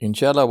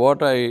Inshallah,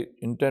 what I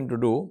intend to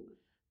do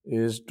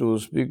is to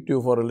speak to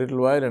you for a little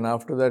while, and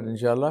after that,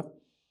 inshallah,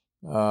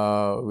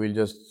 we'll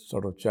just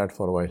sort of chat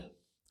for a while.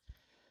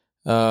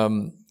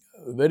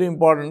 Very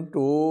important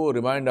to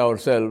remind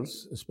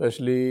ourselves,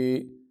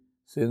 especially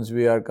since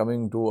we are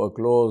coming to a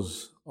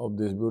close of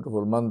this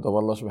beautiful month of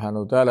Allah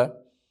subhanahu wa ta'ala,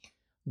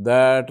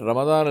 that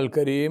Ramadan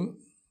al-Kareem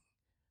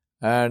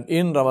and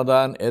in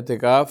Ramadan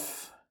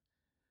I'tikaf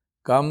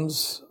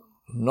comes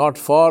not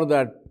for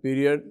that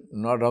period.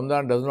 Not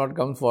Ramadan does not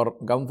come for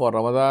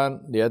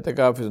Ramadan. The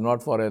I'tikaf is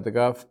not for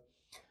I'tikaf.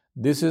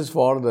 This is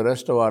for the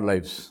rest of our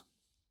lives.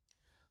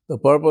 The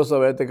purpose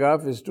of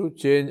I'tikaf is to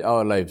change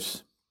our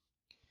lives.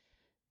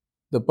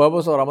 The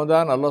purpose of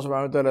Ramadan, Allah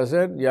subhanahu wa ta'ala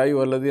said, Ya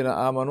ayyuhalladhina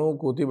amanu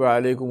kutiba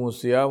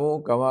alaykumus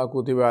siyamu kama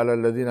kutiba ala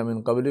alladhina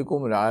min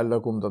qablikum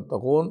la'allakum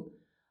tattaqun.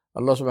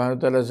 Allah subhanahu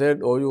wa ta'ala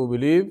said, O you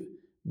believe,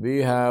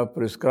 we have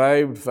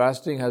prescribed,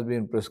 fasting has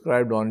been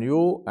prescribed on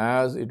you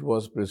as it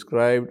was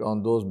prescribed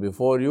on those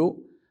before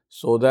you,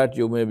 so that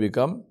you may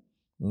become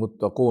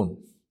muttaqun.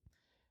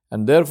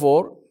 And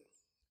therefore,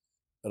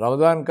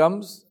 Ramadan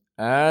comes,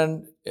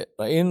 and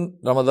in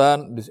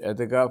Ramadan, this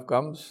I'tikaf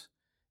comes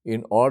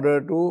in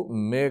order to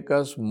make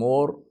us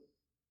more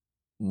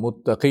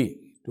muttaqi,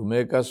 to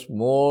make us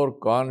more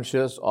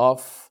conscious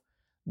of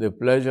the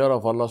pleasure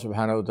of Allah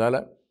subhanahu wa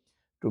ta'ala,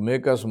 to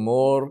make us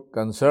more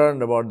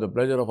concerned about the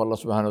pleasure of Allah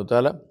subhanahu wa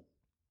ta'ala,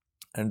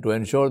 and to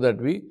ensure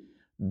that we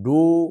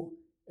do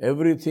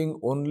everything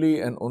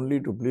only and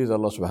only to please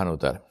Allah subhanahu wa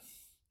ta'ala.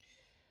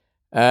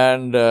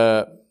 And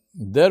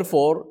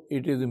therefore,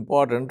 it is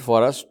important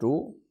for us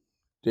to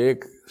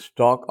take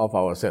stock of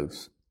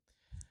ourselves.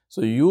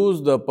 So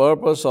use the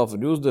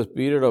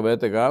period of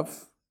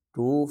I'tikaf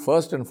to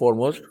first and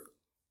foremost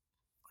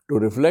to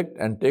reflect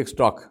and take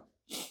stock.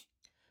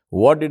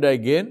 What did I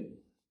gain?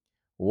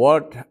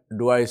 What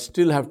do I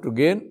still have to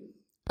gain?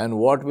 And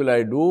what will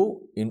I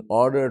do in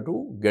order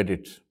to get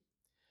it?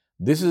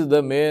 This is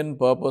the main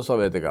purpose of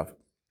I'tikaf.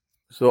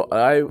 So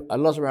Allah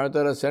subhanahu wa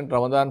ta'ala sent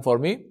Ramadan for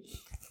me,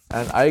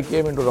 and I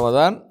came into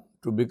Ramadan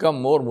to become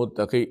more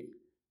muttaqi.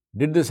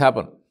 Did this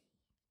happen?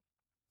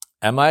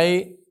 Am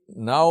I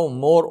now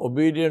more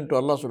obedient to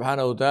Allah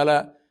subhanahu wa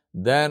ta'ala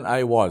than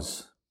I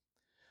was?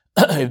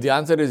 If the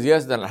answer is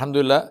yes, then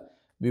alhamdulillah,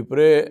 we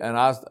pray and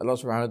ask Allah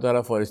subhanahu wa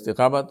ta'ala for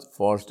istiqamat,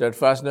 for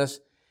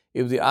steadfastness.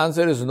 If the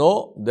answer is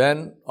no,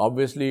 then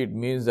obviously it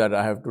means that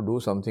I have to do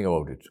something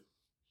about it.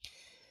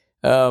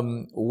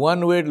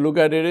 One way to look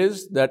at it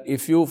is that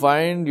if you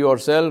find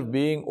yourself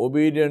being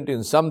obedient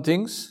in some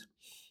things,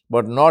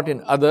 but not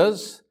in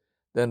others,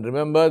 then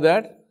remember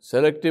that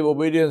selective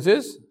obedience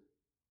is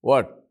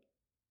what?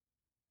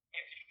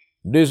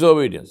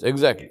 Disobedience,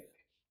 exactly.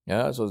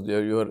 Yeah, so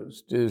you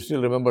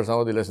still remember some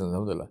of the lessons,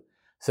 alhamdulillah.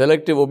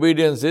 Selective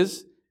obedience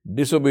is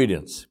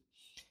disobedience.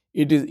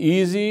 It is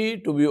easy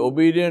to be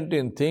obedient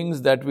in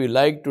things that we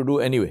like to do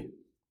anyway,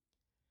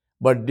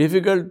 but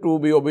difficult to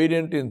be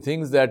obedient in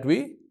things that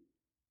we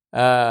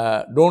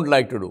don't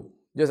like to do.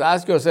 Just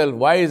ask yourself,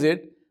 why is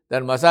it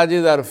that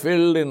masajid are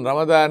filled in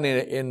Ramadan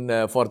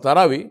for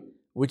Taraweeh,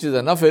 which is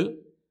a nafil,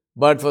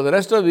 but for the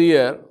rest of the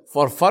year,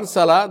 for Farz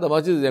Salah, the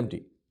masjid is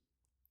empty.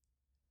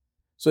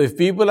 So if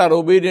people are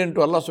obedient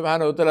to Allah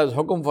subhanahu wa ta'ala's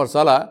hukum for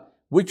Salah,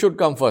 which should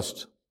come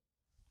first?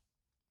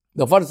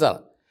 The Farz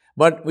Salah.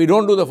 But we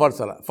don't do the Farz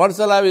Salah. Farz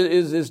Salah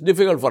is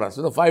difficult for us.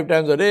 5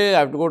 times a day, I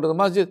have to go to the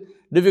masjid.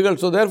 Difficult.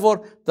 So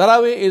therefore,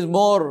 Taraweeh is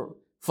more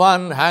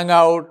fun, hang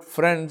out,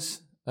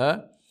 friends.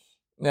 Hyderabad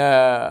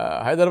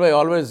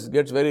always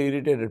gets very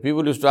irritated.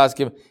 People used to ask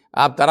him,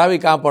 आप तरावी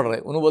कहाँ पढ़ रहे?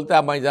 उन्होंने बोलते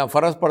हैं, मैं जहाँ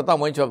फ़र्ज़ पढ़ता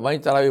हूँ वहीं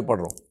तरावी पढ़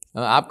रहा हूँ.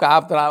 आप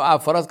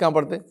फ़र्ज़ कहाँ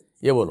पढ़ते?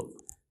 ये बोलो.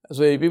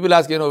 So people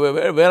ask,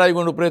 where are you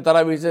going to pray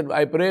Taraweeh? He said,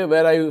 I pray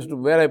where I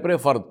pray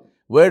Fard.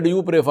 Where do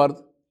you pray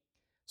Fard?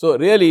 So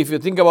really, if you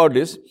think about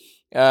this,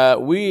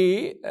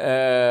 we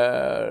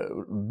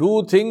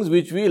do things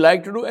which we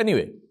like to do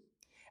anyway.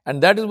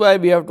 And that is why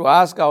we have to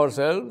ask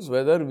ourselves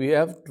whether we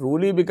have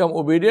truly become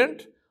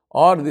obedient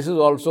or this is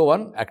also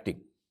one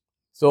acting.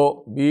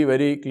 So be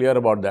very clear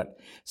about that.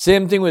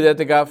 Same thing with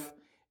I'tikaf.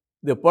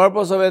 The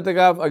purpose of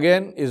I'tikaf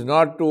again is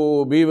not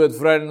to be with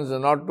friends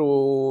and not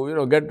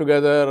to get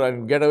together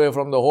and get away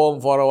from the home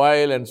for a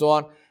while and so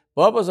on.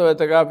 Purpose of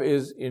I'tikaf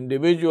is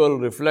individual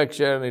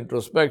reflection,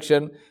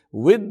 introspection,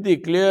 with the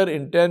clear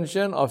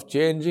intention of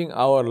changing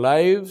our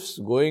lives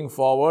going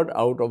forward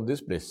out of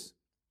this place.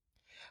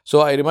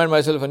 So I remind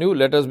myself and you,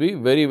 let us be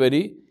very,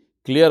 very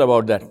clear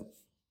about that.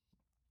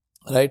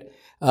 Right?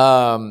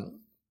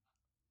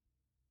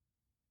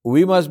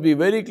 We must be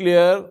very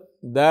clear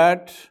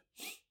that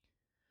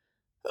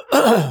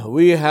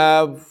we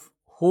have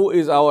who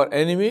is our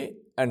enemy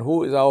and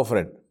who is our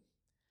friend.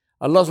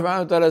 Allah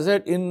subhanahu wa ta'ala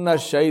said, Inna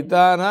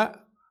shaytana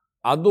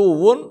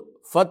aduwun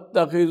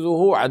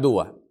fattakhizuhu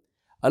aduwa.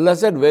 Allah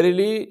said,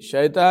 verily,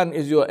 shaitan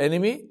is your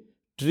enemy.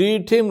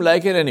 Treat him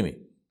like an enemy.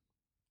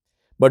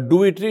 But do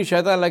we treat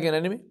shaitan like an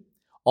enemy?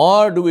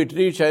 Or do we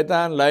treat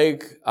shaitan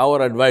like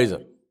our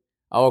advisor,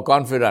 our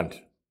confidant?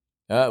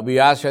 We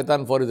ask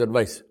shaitan for his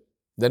advice.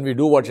 Then we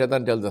do what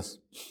shaitan tells us.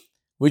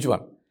 Which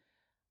one?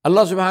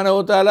 Allah subhanahu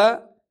wa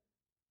ta'ala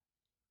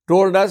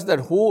told us that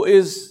who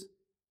is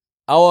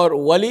our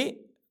wali,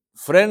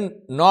 friend,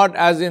 not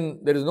as in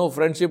there is no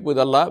friendship with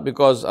Allah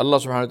because Allah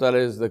subhanahu wa ta'ala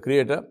is the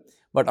creator,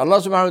 but Allah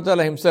subhanahu wa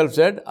ta'ala himself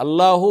said,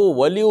 Allahu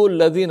waliul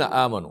ladhina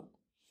amanu.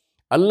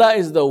 Allah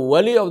is the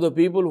wali of the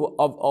people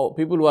of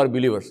people who are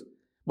believers.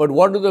 But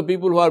what do the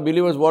people who are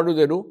believers, what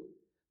do?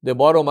 They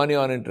borrow money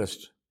on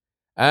interest.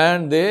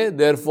 And they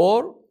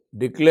therefore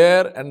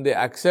declare and they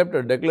accept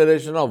a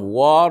declaration of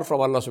war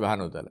from Allah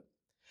subhanahu wa ta'ala.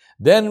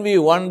 Then we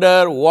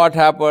wonder what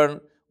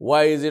happened,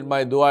 why is it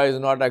my dua is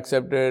not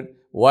accepted,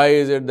 why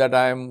is it that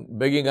I am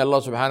begging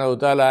Allah subhanahu wa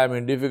ta'ala, I am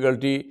in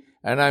difficulty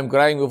and I am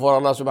crying before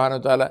Allah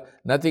subhanahu wa ta'ala,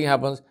 nothing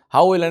happens.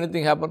 How will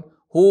anything happen?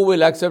 Who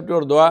will accept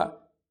your dua?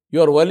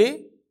 Your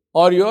wali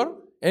or your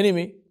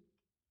enemy?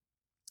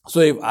 So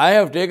if I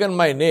have taken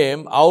my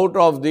name out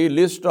of the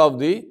list of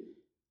the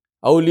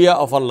awliya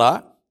of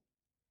Allah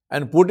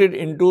and put it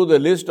into the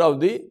list of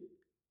the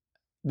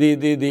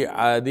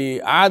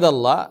Ad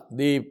Allah,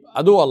 the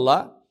Adu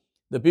Allah,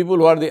 the people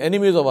who are the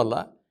enemies of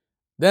Allah,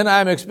 then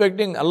I am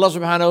expecting Allah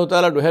subhanahu wa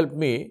ta'ala to help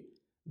me,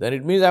 then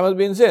it means I must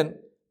be insane.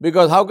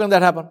 Because how can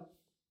that happen?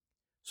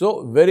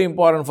 So very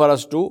important for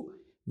us to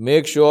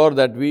make sure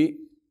that we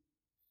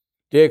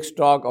take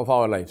stock of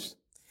our lives.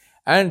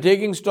 And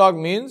taking stock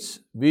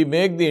means we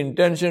make the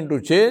intention to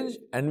change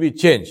and we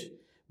change.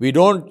 We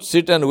don't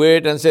sit and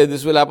wait and say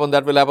this will happen,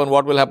 that will happen,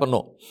 what will happen.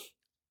 No.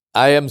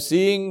 I am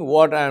seeing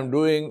what I am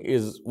doing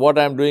is what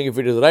I am doing. If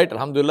it is right,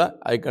 alhamdulillah,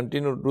 I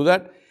continue to do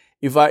that.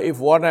 If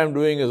what I am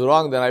doing is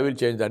wrong, then I will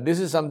change that. This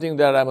is something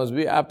that I must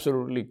be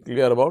absolutely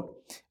clear about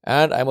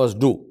and I must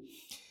do.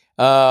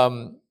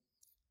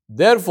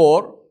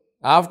 Therefore,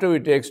 after we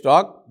take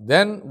stock,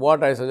 then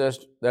what I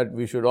suggest that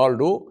we should all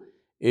do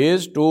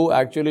is to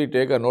actually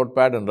take a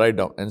notepad and write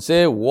down and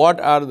say what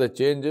are the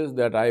changes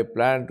that I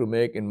plan to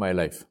make in my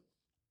life.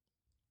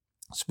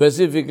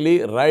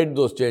 Specifically, write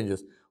those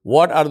changes.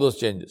 What are those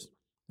changes?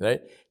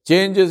 Right?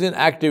 Changes in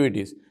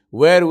activities.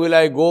 Where will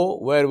I go?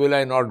 Where will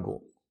I not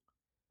go?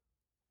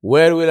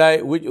 Where will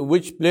I,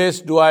 which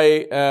place do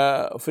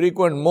I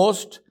frequent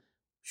most?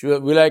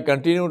 Will I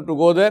continue to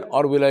go there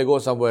or will I go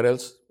somewhere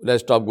else? Will I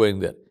stop going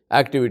there?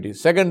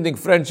 Activities. Second thing,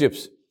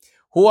 friendships.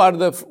 Who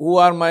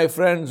are my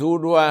friends?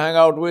 Who do I hang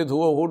out with?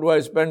 Who do I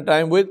spend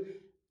time with?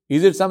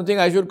 Is it something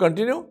I should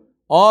continue?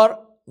 Or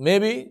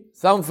maybe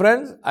some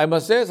friends, I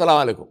must say,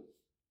 Salaam Alaikum.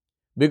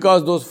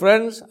 Because those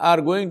friends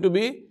are going to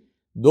be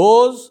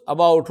those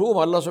about whom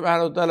Allah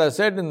subhanahu wa ta'ala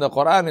said in the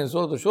Quran in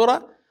Surah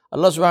Shura,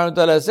 Allah subhanahu wa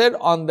ta'ala said,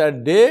 on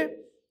that day,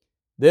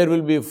 there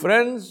will be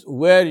friends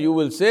where you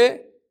will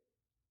say,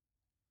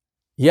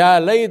 Ya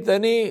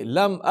laytani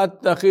lam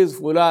attakhiz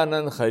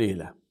fulanan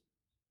khalila.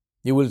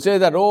 You will say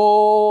that,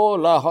 oh,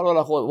 la hawla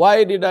la quwwata,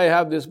 why did I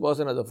have this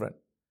person as a friend?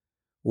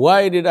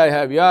 Why did I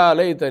have, Ya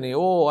laytani,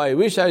 oh, I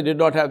wish I did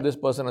not have this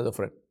person as a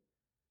friend.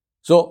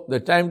 So,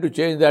 the time to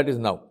change that is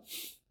now.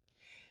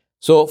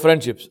 So,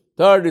 friendships.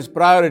 Third is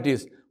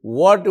priorities.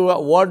 What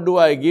do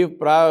I give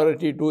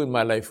priority to in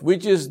my life?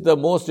 Which is the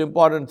most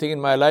important thing in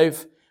my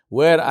life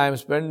where I am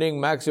spending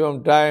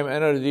maximum time,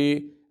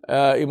 energy,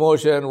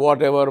 emotion,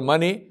 whatever,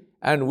 money,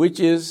 and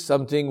which is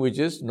something which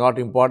is not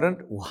important?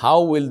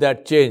 How will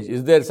that change?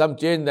 Is there some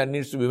change that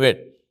needs to be made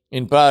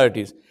in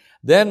priorities?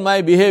 Then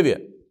my behavior.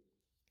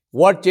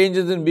 What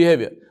changes in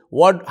behavior?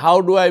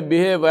 How do I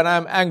behave when I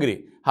am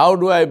angry? How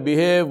do I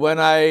behave when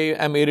I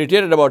am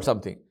irritated about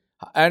something?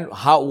 And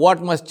what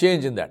must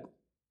change in that?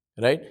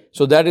 Right?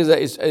 So that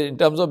is in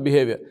terms of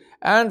behavior.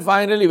 And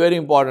finally, very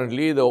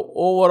importantly, the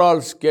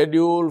overall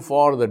schedule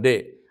for the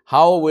day.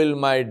 How will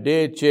my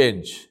day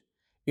change?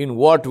 In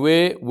what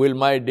way will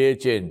my day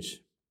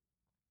change?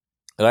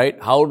 Right?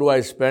 How do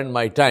I spend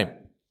my time?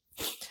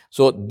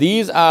 So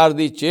these are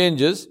the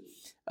changes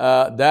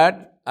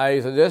that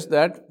I suggest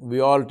that we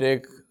all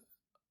take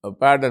a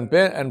pad and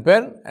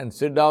pen and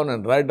sit down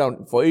and write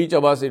down. For each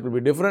of us, it will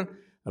be different.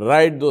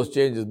 Write those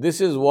changes. This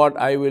is what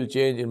I will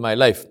change in my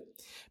life.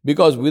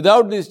 Because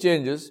without these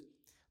changes,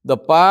 the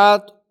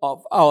path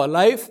of our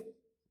life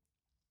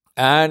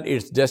and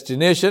its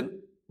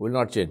destination will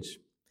not change.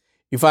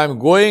 If I am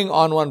going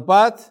on one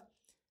path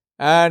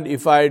and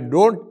if I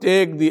don't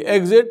take the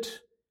exit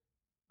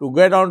to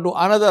get onto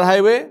another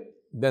highway,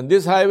 then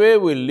this highway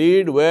will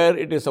lead where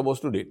it is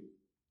supposed to lead.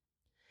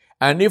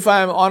 And if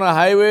I am on a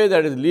highway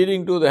that is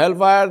leading to the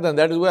hellfire, then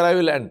that is where I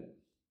will end.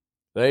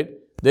 Right?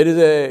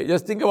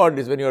 Just think about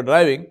this when you are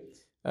driving,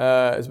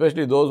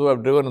 especially those who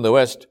have driven in the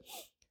West.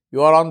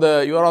 You are on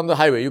the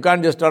highway. You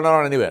can't just turn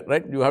around anywhere,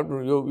 right? You have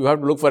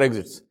to look for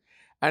exits.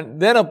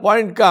 And then a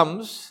point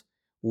comes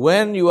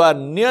when you are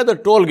near the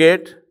toll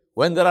gate,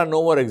 when there are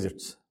no more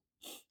exits,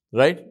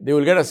 right? They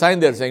will get a sign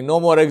there saying no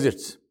more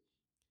exits.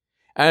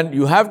 And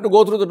you have to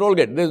go through the toll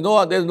gate. There's no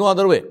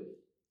other way.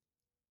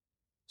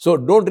 So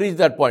don't reach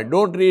that point.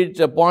 Don't reach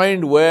a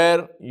point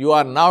where you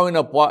are now in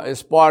a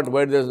spot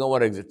where there's no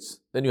more exits.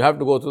 Then you have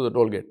to go through the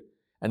toll gate.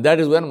 And that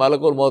is when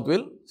Malakul Maut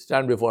will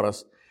stand before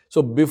us.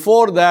 So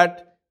before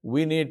that,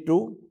 we need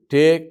to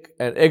take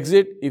an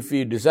exit if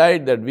we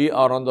decide that we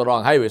are on the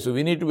wrong highway. So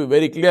we need to be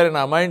very clear in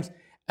our minds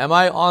am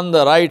I on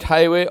the right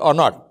highway or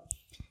not?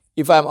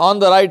 If I am on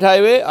the right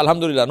highway,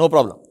 alhamdulillah, no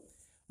problem.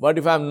 But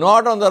if I am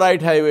not on the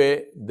right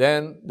highway,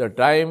 then the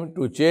time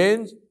to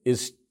change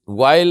is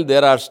while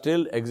there are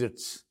still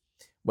exits.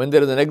 When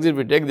there is an exit,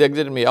 we take the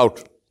exit and we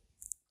out.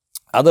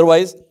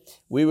 Otherwise,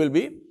 we will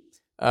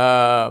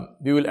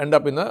end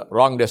up in the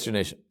wrong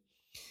destination.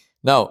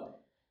 Now,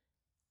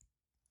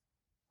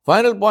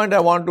 final point I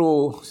want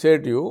to say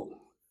to you,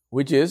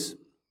 which is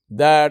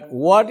that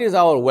what is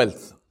our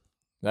wealth?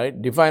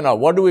 Right? Define our,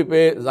 what do we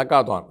pay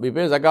zakat on? We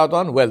pay zakat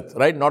on wealth,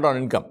 right? Not on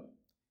income.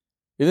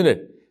 Isn't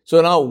it?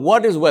 So now,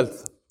 what is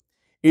wealth?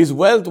 Is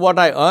wealth what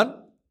I earn?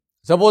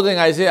 Supposing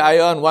I say I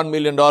earn $1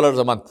 million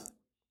a month.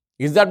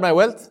 Is that my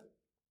wealth?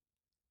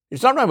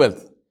 It's not my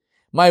wealth.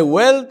 My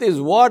wealth is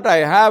what I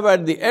have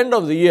at the end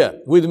of the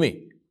year with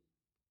me.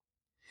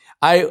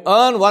 I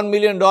earn $1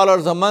 million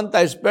a month,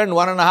 I spend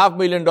 $1.5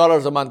 million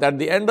a month. At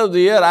the end of the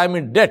year, I am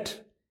in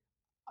debt.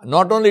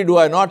 Not only do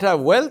I not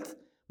have wealth,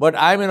 but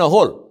I am in a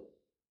hole.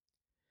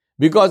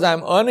 Because I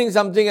am earning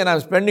something and I am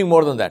spending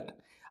more than that.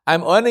 I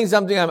am earning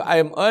something, I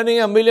am earning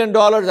 $1 million,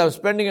 I am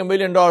spending $1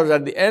 million.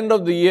 At the end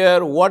of the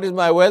year, what is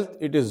my wealth?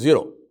 It is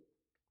zero.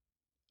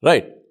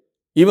 Right?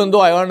 Even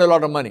though I earned a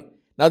lot of money.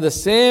 Now the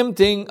same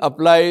thing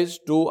applies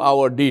to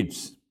our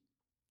deeds.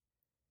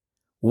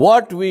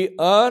 What we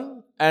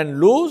earn and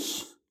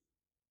lose,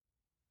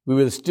 we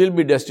will still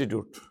be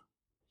destitute.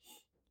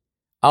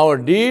 Our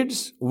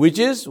deeds, which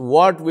is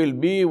what will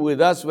be with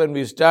us when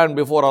we stand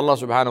before Allah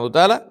subhanahu wa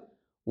ta'ala.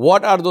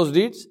 What are those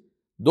deeds?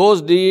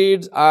 Those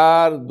deeds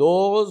are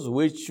those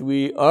which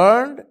we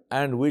earned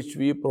and which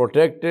we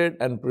protected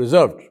and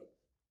preserved.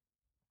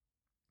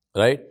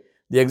 Right?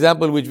 The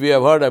example which we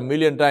have heard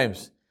 1,000,000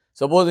 times.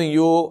 Supposing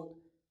you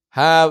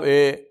have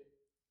a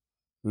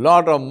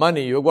lot of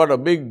money, you've got a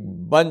big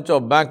bunch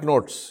of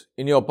banknotes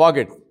in your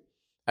pocket,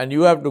 and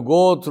you have to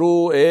go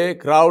through a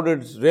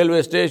crowded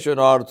railway station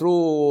or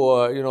through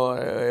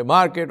a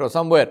market or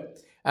somewhere,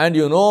 and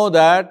you know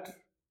that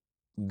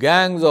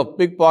gangs of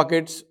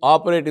pickpockets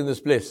operate in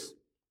this place.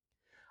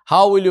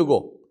 How will you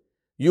go?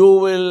 You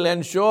will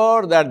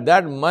ensure that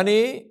that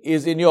money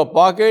is in your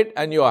pocket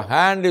and your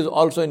hand is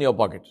also in your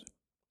pocket.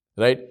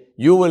 Right?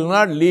 You will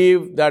not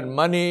leave that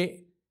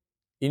money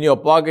in your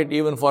pocket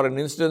even for an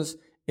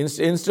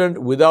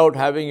instant without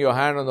having your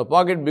hand on the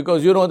pocket,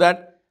 because you know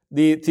that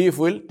the thief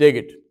will take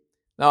it.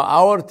 Now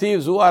our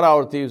thieves, who are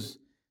our thieves?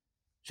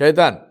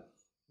 Shaitan,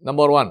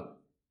 number one,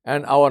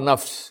 and our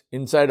nafs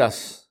inside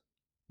us,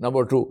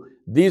 number two.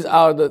 These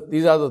are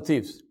the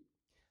thieves.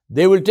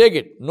 They will take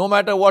it. No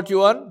matter what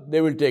you earn, they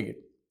will take it.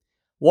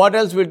 What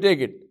else will take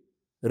it?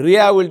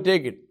 Riya will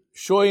take it.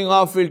 Showing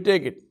off will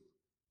take it.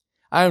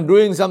 I am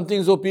doing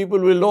something so people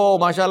will know,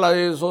 mashallah,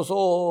 is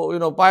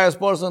so pious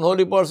person,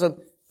 holy person.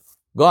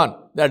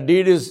 Gone. That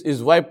deed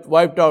is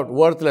wiped out,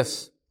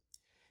 worthless.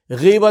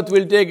 Ghibat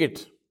will take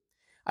it.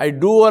 I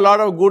do a lot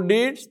of good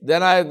deeds,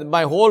 then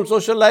my whole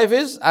social life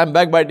is, I am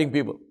backbiting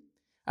people.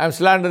 I am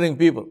slandering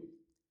people.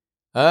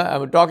 I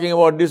am talking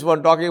about this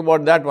one, talking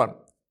about that one.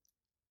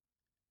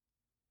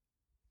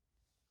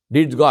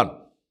 Deeds gone.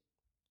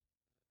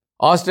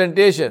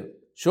 Ostentation,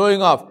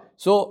 showing off.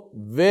 So,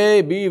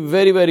 be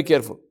very, very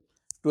careful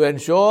to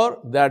ensure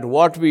that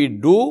what we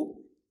do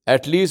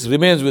at least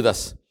remains with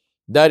us.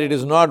 That it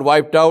is not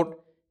wiped out,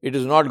 it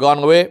is not gone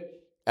away,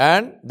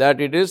 and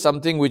that it is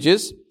something which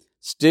is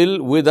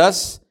still with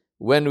us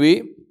when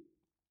we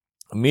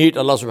meet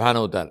Allah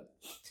subhanahu wa ta'ala.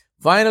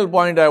 Final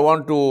point I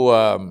want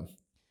to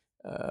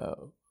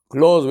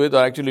close with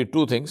are actually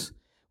two things.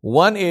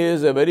 One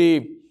is a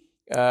very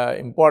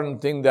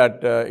important thing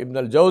that Ibn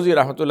al-Jawzi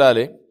rahmatullah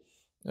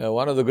alayh,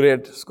 one of the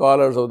great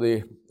scholars of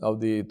the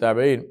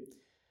Tabi'in,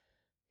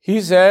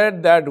 he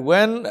said that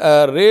when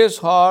a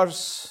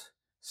racehorse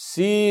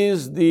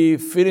sees the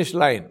finish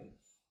line,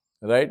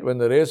 right? When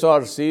the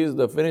racehorse sees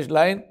the finish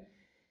line,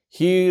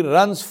 he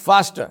runs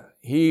faster.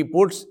 He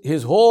puts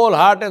his whole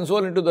heart and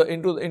soul into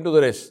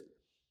the race.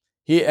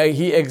 He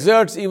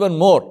exerts even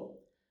more.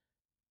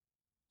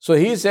 So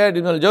he said,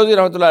 Ibn al-Jawzi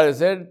rahmatullah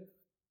said,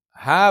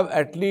 have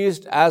at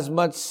least as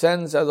much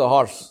sense as a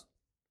horse.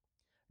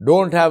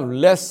 Don't have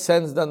less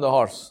sense than the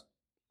horse.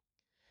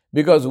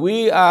 Because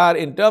we are,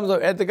 in terms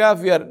of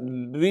i'tikaf, we are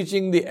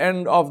reaching the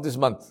end of this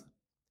month.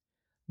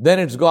 Then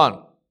it's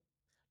gone.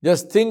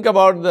 Just think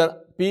about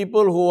the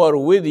people who were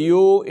with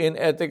you in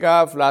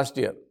i'tikaf last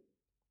year.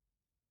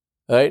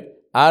 Right?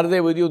 Are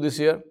they with you this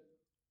year?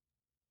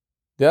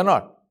 They are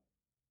not.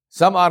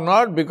 Some are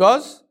not,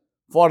 because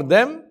for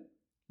them,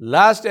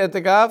 last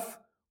i'tikaf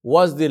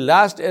was the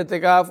last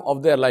i'tikaf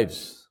of their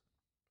lives.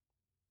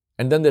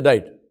 And then they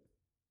died.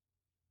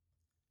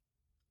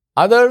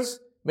 Others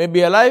may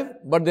be alive,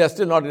 but they are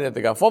still not in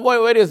i'tikaf for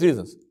various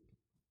reasons.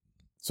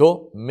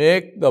 So,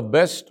 make the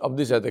best of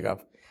this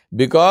i'tikaf,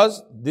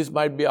 because this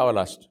might be our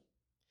last.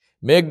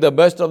 Make the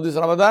best of this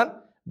Ramadan,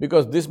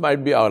 because this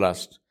might be our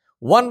last.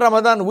 One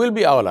Ramadan will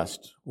be our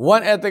last.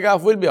 One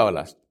i'tikaf will be our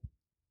last.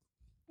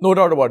 No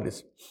doubt about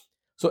this.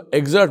 So,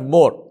 exert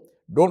more.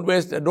 Don't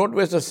waste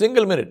a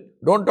single minute.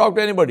 Don't talk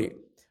to anybody.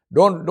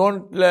 Don't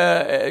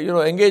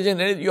engage in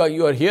anything.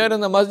 You are here in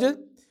the masjid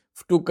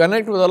to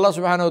connect with Allah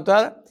subhanahu wa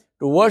ta'ala,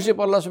 to worship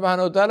Allah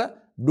subhanahu wa ta'ala.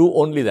 Do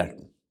only that.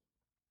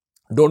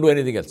 Don't do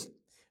anything else.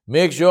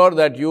 Make sure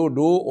that you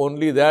do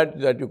only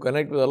that you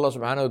connect with Allah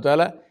subhanahu wa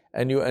ta'ala,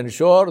 and you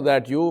ensure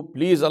that you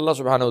please Allah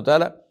subhanahu wa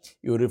ta'ala.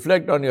 You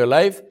reflect on your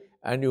life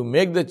and you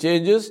make the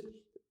changes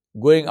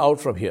going out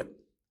from here.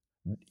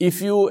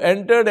 If you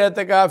entered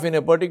i'tikaf in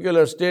a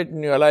particular state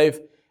in your life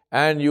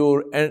and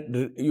you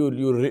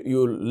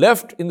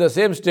left in the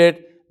same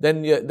state,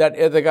 then that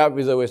i'tikaf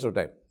is a waste of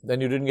time. Then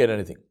you didn't get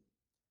anything.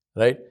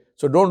 Right?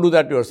 So don't do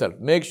that to yourself.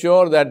 Make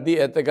sure that the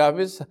i'tikaf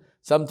is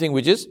something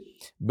which is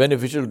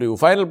beneficial to you.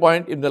 Final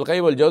point, Ibn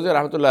al-Qayyim al-Jawzi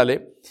rahmatullah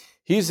alayh,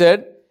 he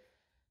said,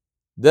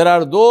 there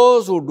are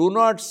those who do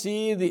not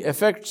see the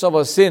effects of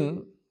a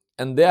sin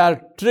and they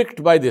are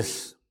tricked by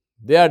this.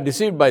 They are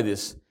deceived by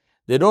this.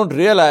 They don't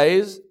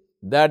realize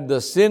that the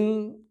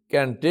sin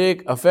can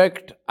take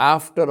effect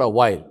after a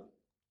while.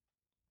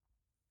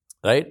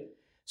 Right?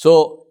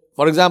 So,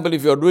 for example,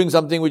 if you are doing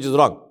something which is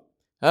wrong,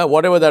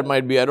 whatever that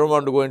might be, I don't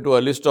want to go into a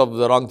list of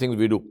the wrong things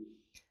we do.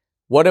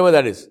 Whatever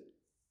that is,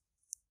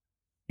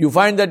 you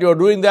find that you are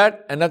doing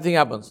that and nothing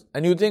happens.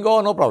 And you think,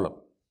 oh, no problem.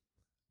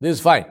 This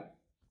is fine.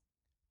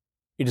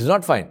 It is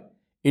not fine.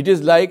 It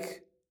is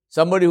like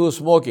somebody who is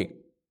smoking.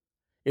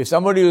 If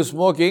somebody who is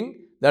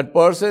smoking, that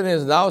person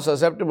is now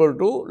susceptible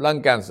to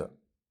lung cancer.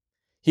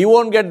 He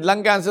won't get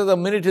lung cancer the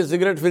minute his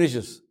cigarette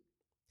finishes.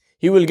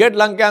 He will get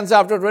lung cancer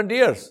after 20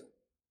 years.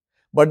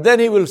 But then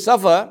he will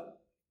suffer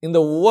in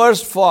the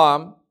worst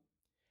form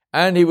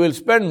and he will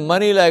spend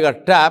money like a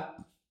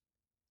tap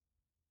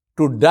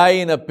to die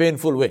in a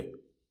painful way.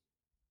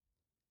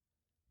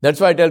 That's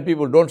why I tell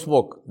people, don't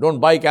smoke. Don't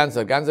buy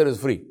cancer. Cancer is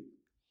free.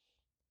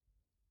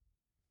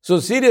 So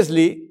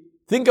seriously,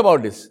 think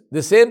about this.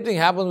 The same thing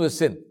happens with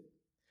sin.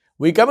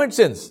 We commit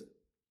sins.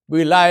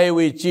 We lie,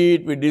 we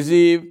cheat, we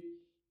deceive,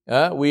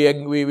 we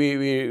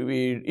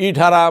eat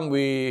haram,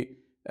 we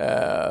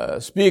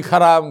speak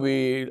haram,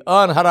 we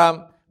earn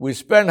haram, we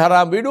spend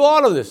haram, we do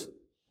all of this.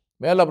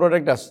 May Allah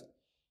protect us.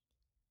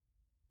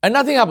 And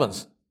nothing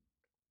happens.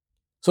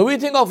 So we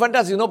think, oh,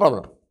 fantastic, no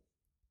problem.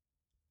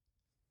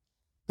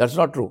 That's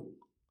not true.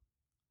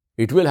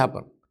 It will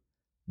happen.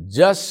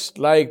 Just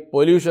like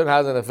pollution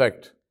has an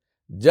effect,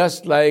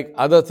 just like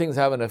other things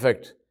have an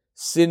effect,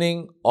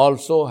 sinning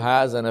also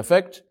has an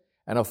effect,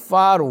 and a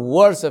far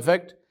worse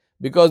effect,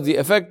 because the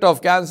effect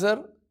of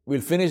cancer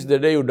will finish the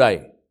day you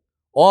die,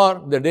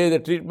 or the day the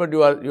treatment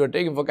you are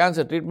taking for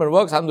cancer treatment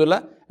works.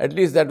 Alhamdulillah, at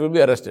least that will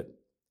be arrested.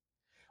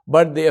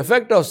 But the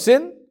effect of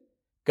sin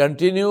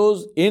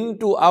continues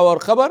into our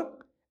qabr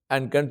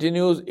and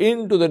continues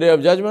into the day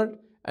of judgment.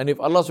 And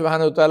if Allah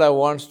subhanahu wa ta'ala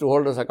wants to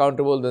hold us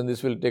accountable, then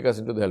this will take us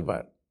into the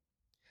hellfire.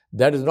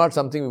 That is not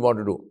something we want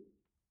to do.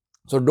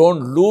 So don't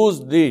lose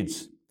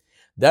deeds.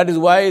 That is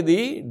why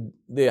the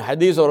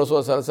hadith of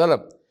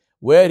Rasulullah,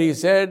 where he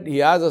said,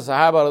 he asked the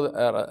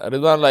Sahaba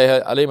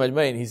Ridwanullahi alayhim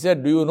ajmain, he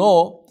said, do you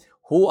know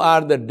who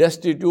are the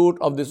destitute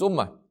of this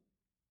ummah?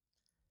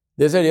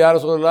 They said, Ya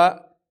Rasulullah,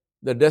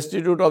 the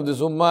destitute of this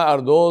ummah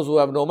are those who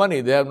have no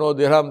money, they have no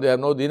dirham, they have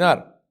no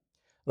dinar.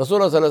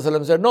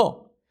 Rasulullah said,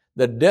 no.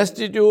 The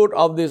destitute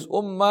of this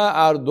ummah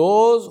are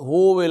those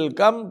who will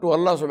come to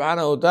Allah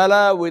subhanahu wa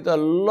ta'ala with a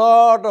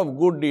lot of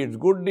good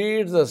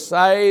deeds the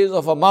size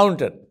of a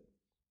mountain.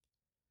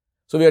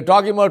 So we are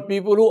talking about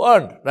people who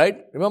earned,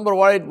 right? Remember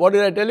what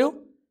did I tell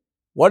you?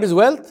 What is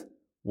wealth?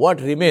 What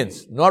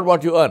remains, not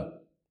what you earn.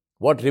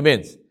 What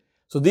remains.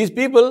 So these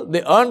people,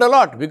 they earned a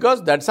lot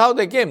because that's how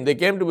they came. They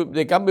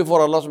come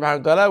before Allah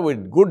subhanahu wa ta'ala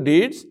with good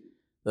deeds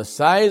the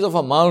size of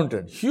a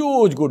mountain,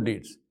 huge good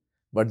deeds.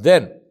 But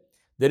then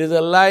there is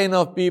a line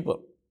of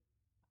people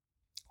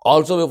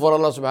also before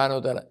Allah subhanahu wa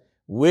ta'ala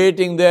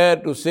waiting there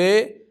to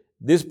say,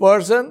 this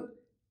person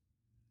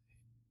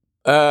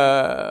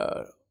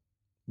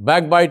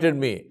backbited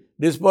me,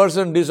 this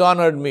person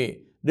dishonored me,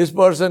 this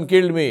person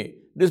killed me,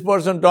 this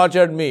person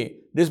tortured me,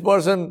 this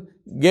person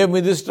gave me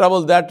this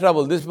trouble, that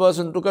trouble, this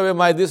person took away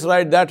my this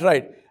right, that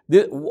right,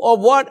 or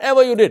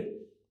whatever you did.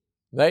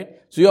 Right?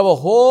 So you have a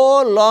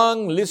whole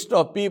long list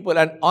of people,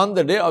 and on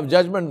the day of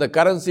judgment the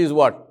currency is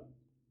what?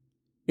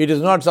 It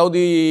is not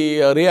Saudi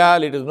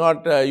Riyal, it is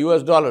not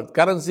US dollar.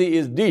 Currency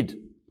is deed.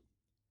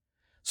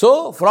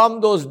 So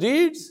from those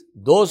deeds,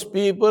 those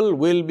people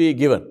will be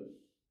given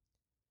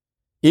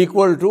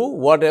equal to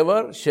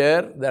whatever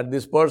share that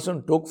this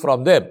person took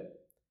from them.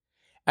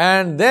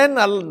 And then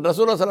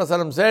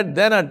Rasulullah said,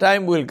 then a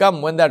time will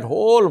come when that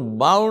whole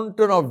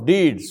mountain of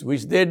deeds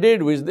which they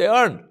did, which they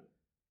earned,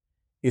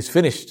 is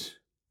finished.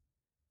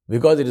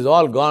 Because it is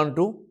all gone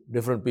to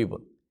different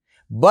people.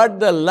 But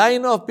the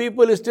line of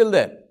people is still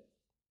there.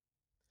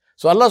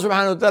 So Allah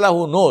subhanahu wa ta'ala,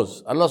 who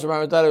knows, Allah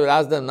subhanahu wa ta'ala will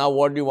ask them, now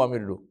what do you want me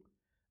to do?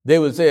 They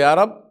will say, Ya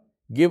Rab,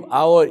 give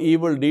our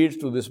evil deeds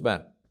to this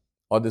man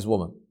or this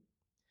woman.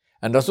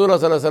 And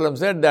Rasulullah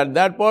said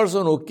that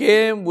person who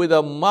came with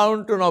a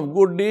mountain of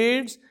good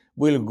deeds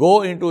will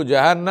go into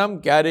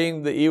Jahannam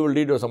carrying the evil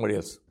deed of somebody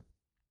else.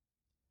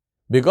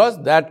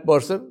 Because that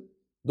person,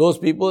 those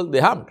people, they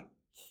harmed.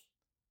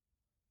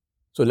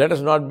 So let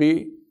us not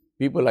be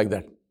people like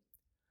that,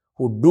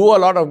 who do a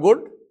lot of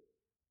good,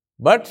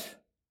 but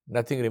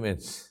nothing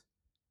remains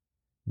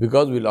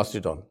because we lost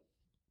it all.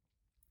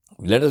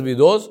 Let us be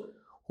those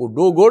who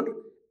do good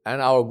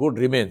and our good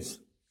remains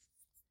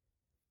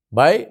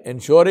by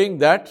ensuring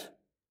that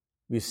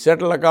we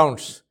settle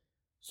accounts.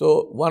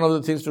 So one of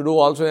the things to do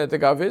also in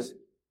i'tikaf is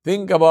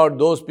think about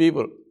those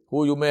people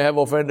who you may have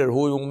offended,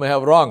 who you may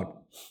have wronged,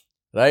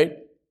 right?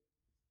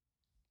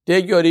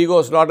 Take your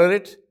ego, slaughter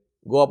it,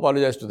 go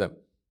apologize to them.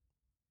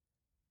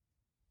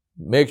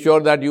 Make sure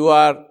that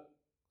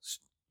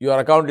your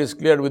account is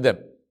cleared with them,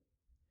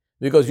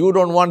 because you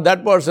don't want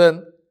that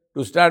person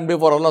to stand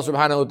before Allah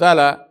subhanahu wa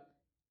ta'ala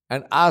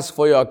and ask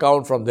for your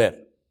account from there.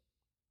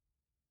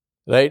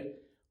 Right?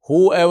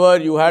 Whoever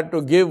you had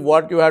to give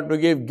what you had to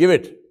give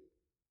it.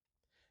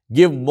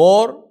 Give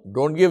more,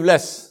 don't give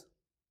less.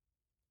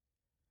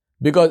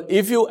 Because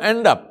if you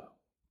end up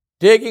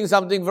taking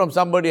something from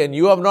somebody and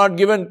you have not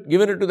given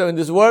it to them in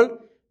this world,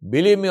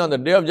 believe me, on the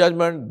Day of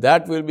Judgment,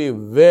 that will be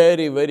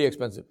very, very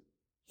expensive.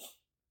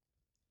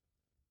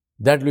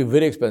 That will be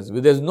very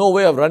expensive. There's no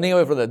way of running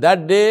away from that.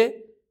 That day,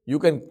 you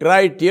can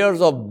cry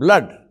tears of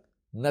blood.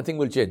 Nothing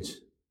will change.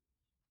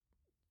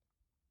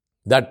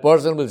 That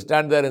person will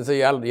stand there and say,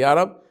 Ya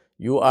Rab,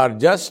 you are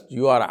just,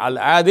 you are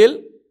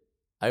al-adil.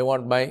 I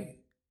want my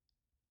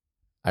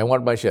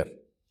share.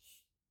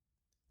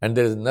 And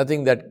there is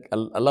nothing that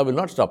Allah will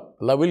not stop.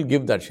 Allah will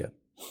give that share.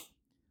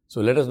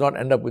 So let us not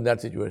end up in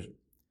that situation.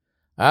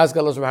 I ask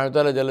Allah subhanahu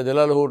wa ta'ala Jalla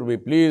Jalaluhu to be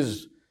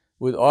pleased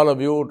with all of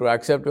you, to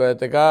accept your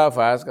i'tikaf.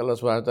 I ask Allah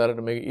subhanahu wa ta'ala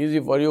to make it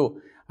easy for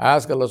you. I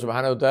ask Allah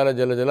subhanahu wa ta'ala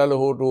Jalla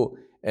Jalaluhu to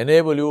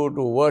enable you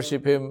to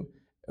worship Him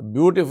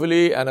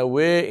beautifully and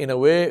in a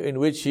way in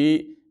which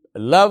He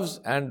loves,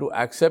 and to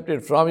accept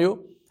it from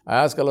you. I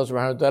ask Allah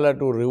subhanahu wa ta'ala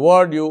to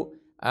reward you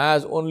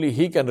as only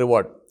He can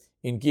reward,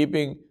 in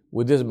keeping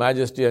with His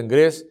majesty and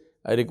grace.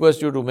 I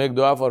request you to make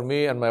dua for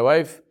me and my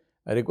wife.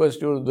 I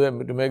request you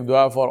to make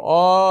dua for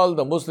all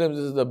the Muslims.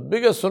 This is the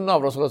biggest sunnah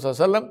of Rasulullah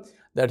sallallahu alaihi wasallam,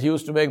 that he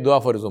used to make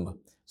dua for his ummah.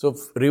 So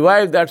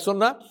revive that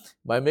sunnah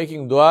by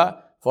making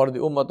dua for the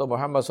ummah of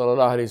Muhammad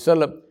sallallahu alaihi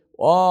wasallam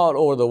all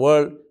over the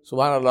world.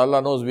 Subhanallah,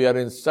 Allah knows we are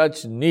in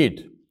such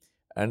need,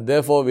 and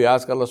therefore we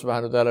ask Allah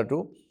subhanahu wa ta'ala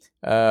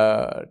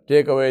to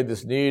take away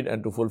this need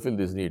and to fulfill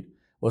this need.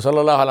 Wa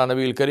sallallahu ala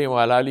nabiyil kareem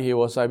wa ala alihi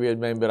wa sahbihi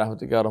ajma'in bi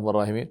rahmatika ya arhamar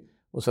rahimin.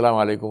 Wassalamu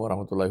alaikum wa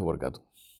rahmatullahi wa barakatuh.